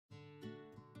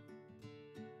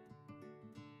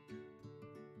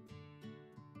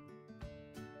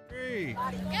Roxy.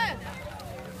 Good.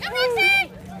 Go,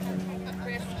 Roxy!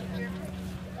 Chris,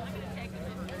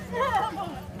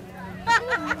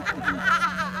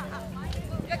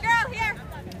 good girl, here.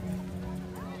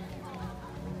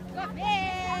 Good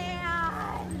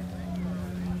man.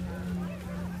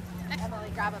 Emily,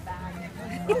 grab a bag.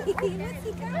 Let's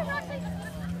see, go, Roxy.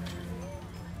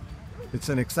 It's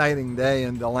an exciting day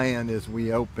in DeLand as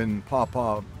we open Paw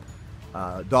Paw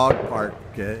Dog Park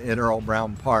at Earl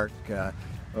Brown Park.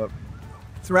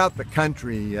 Throughout the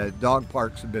country, dog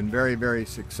parks have been very, very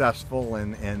successful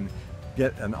and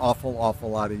get an awful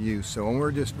lot of use. So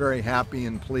we're just very happy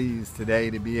and pleased today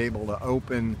to be able to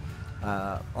open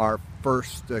our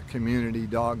first community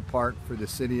dog park for the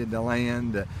city of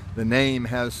DeLand. The name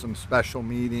has some special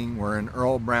meaning. We're in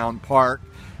Earl Brown Park,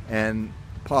 and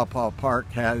Paw Paw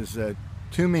Park has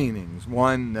two meanings.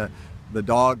 One, the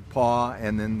dog paw,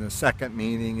 and then the second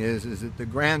meaning is that the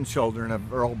grandchildren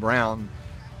of Earl Brown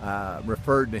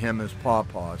referred to him as Paw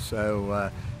Paw.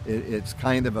 So it's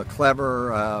kind of a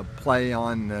clever play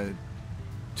on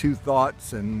two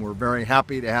thoughts, and we're very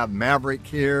happy to have Maverick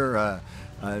here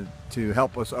to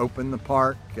help us open the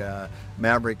park.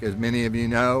 Maverick, as many of you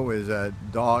know, is a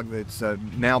dog that's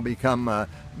now become a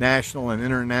national and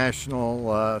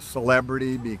international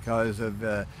celebrity because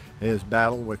of his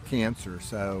battle with cancer.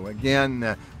 So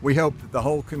again, we hope that the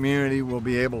whole community will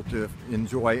be able to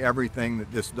enjoy everything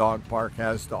that this dog park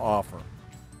has to offer.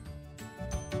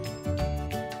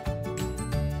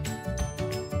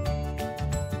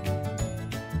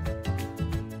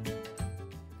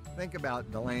 Think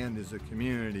about DeLand as a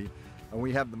community.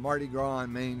 We have the Mardi Gras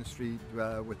on Main Street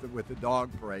with the dog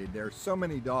parade. There are so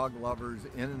many dog lovers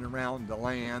in and around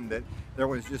DeLand that there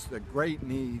was just a great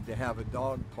need to have a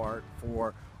dog park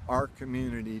for our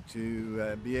community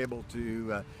to be able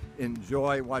to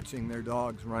enjoy watching their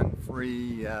dogs run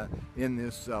free in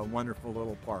this wonderful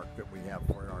little park that we have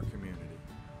for our community.